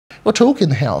We're talking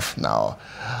health now.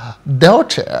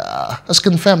 Delta has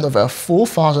confirmed over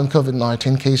 4,000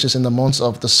 COVID-19 cases in the month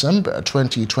of December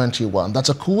 2021. That's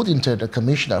according to the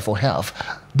Commissioner for Health,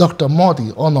 Dr.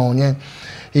 Mordi Ononye.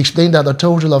 He explained that a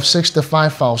total of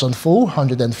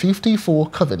 65,454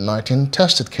 COVID-19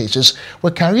 tested cases were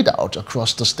carried out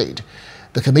across the state.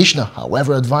 The Commissioner,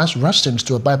 however, advised residents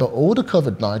to abide by all the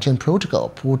COVID-19 protocol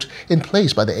put in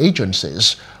place by the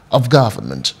agencies of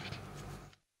government.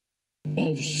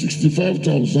 Of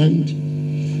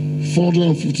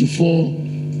 65,454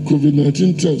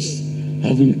 COVID-19 tests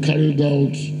have been carried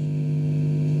out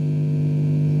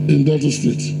in Delta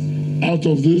State. Out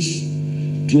of this,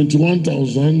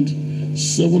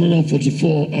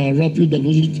 21,744 are rapid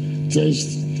diagnostic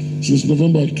tests since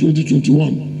November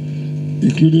 2021,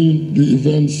 including the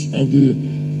events at the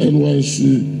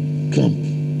NYC camp.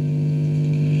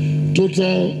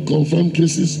 Total confirmed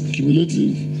cases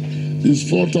cumulative is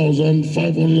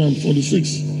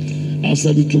 4,546 as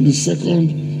at the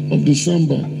 22nd of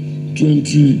December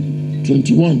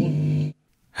 2021.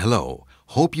 Hello,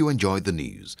 hope you enjoyed the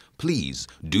news. Please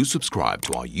do subscribe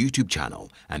to our YouTube channel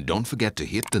and don't forget to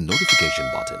hit the notification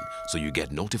button so you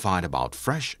get notified about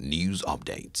fresh news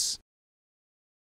updates.